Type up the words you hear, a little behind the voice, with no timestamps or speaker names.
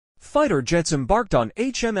fighter jets embarked on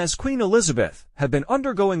HMS Queen Elizabeth have been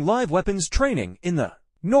undergoing live weapons training in the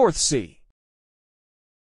North Sea.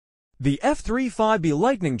 The F-35B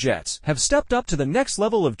Lightning jets have stepped up to the next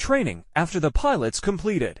level of training after the pilots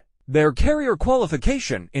completed their carrier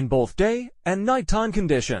qualification in both day and nighttime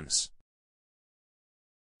conditions.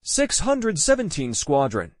 617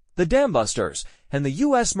 Squadron, the Dambusters, and the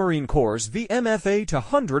US Marine Corps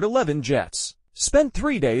VMFA-211 jets spent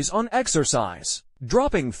 3 days on exercise,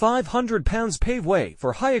 dropping 500 pounds Paveway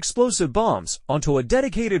IV high-explosive bombs onto a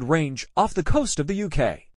dedicated range off the coast of the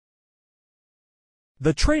UK.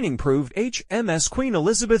 The training proved HMS Queen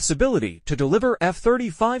Elizabeth's ability to deliver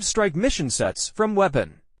F-35 strike mission sets from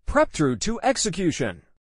weapon prep through to execution.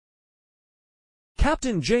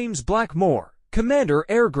 Captain James Blackmore, Commander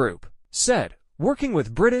Air Group, said, "Working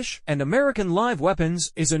with British and American live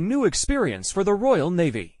weapons is a new experience for the Royal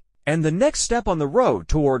Navy, and the next step on the road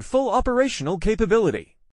toward full operational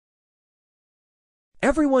capability.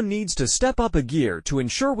 Everyone needs to step up a gear to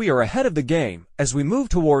ensure we are ahead of the game as we move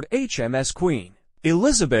toward HMS Queen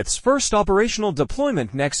Elizabeth's first operational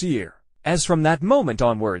deployment next year, as from that moment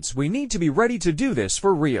onwards we need to be ready to do this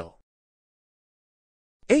for real."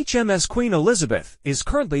 HMS Queen Elizabeth is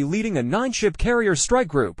currently leading a 9-ship carrier strike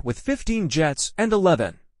group with 15 jets and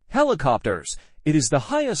 11 helicopters. It is the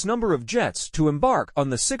highest number of jets to embark on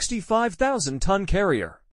the 65,000-ton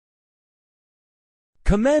carrier.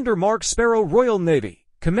 Commander Mark Sparrow, Royal Navy,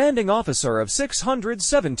 commanding officer of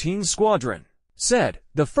 617 Squadron, said,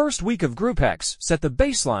 "The first week of Group X set the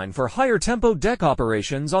baseline for higher tempo deck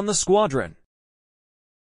operations on the squadron.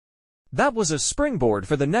 That was a springboard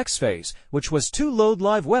for the next phase, which was to load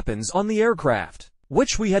live weapons on the aircraft,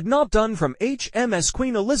 which we had not done from HMS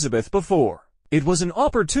Queen Elizabeth before. It was an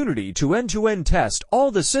opportunity to end-to-end test all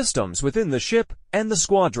the systems within the ship and the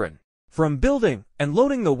squadron, from building and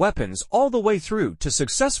loading the weapons all the way through to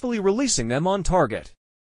successfully releasing them on target.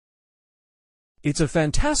 It's a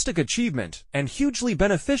fantastic achievement and hugely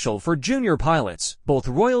beneficial for junior pilots, both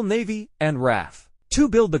Royal Navy and RAF, to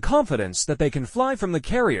build the confidence that they can fly from the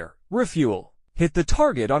carrier, refuel, hit the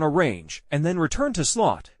target on a range, and then return to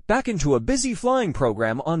slot, back into a busy flying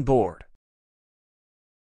program on board."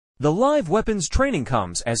 The live weapons training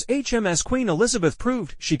comes as HMS Queen Elizabeth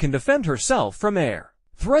proved she can defend herself from air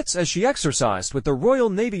threats as she exercised with the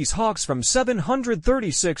Royal Navy's Hawks from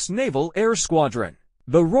 736 Naval Air Squadron,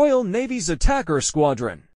 the Royal Navy's Attacker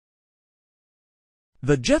Squadron.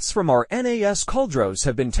 The jets from our NAS Culdros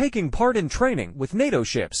have been taking part in training with NATO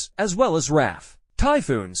ships, as well as RAF,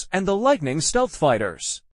 Typhoons, and the Lightning stealth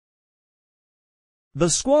fighters. The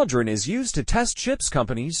squadron is used to test ships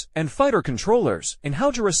companies and fighter controllers in how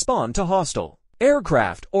to respond to hostile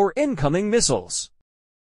aircraft or incoming missiles.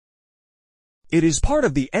 It is part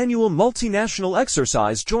of the annual multinational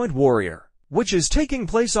exercise Joint Warrior, which is taking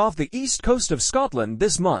place off the east coast of Scotland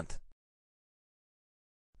this month.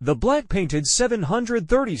 The black-painted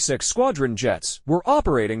 736 Squadron jets were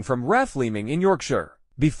operating from RAF Leeming in Yorkshire,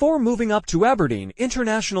 before moving up to Aberdeen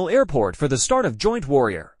International Airport for the start of Joint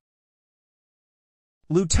Warrior.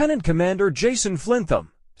 Lieutenant Commander Jason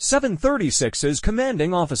Flintham, 736's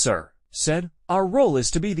commanding officer, said, "Our role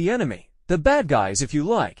is to be the enemy, the bad guys if you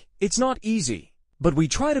like. It's not easy, but we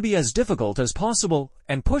try to be as difficult as possible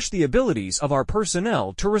and push the abilities of our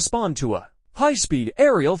personnel to respond to a high-speed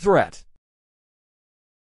aerial threat."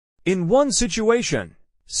 In one situation,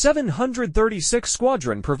 736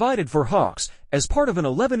 Squadron provided for Hawks as part of an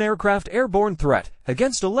 11-aircraft airborne threat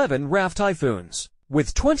against 11 RAF Typhoons,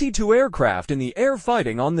 with 22 aircraft in the air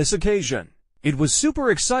fighting on this occasion. It was super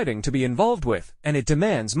exciting to be involved with, and it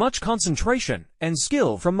demands much concentration and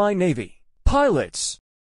skill from my Navy pilots.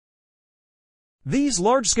 These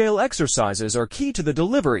large-scale exercises are key to the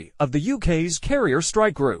delivery of the UK's carrier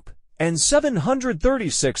strike group, and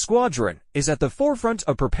 736 Squadron is at the forefront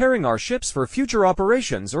of preparing our ships for future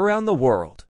operations around the world.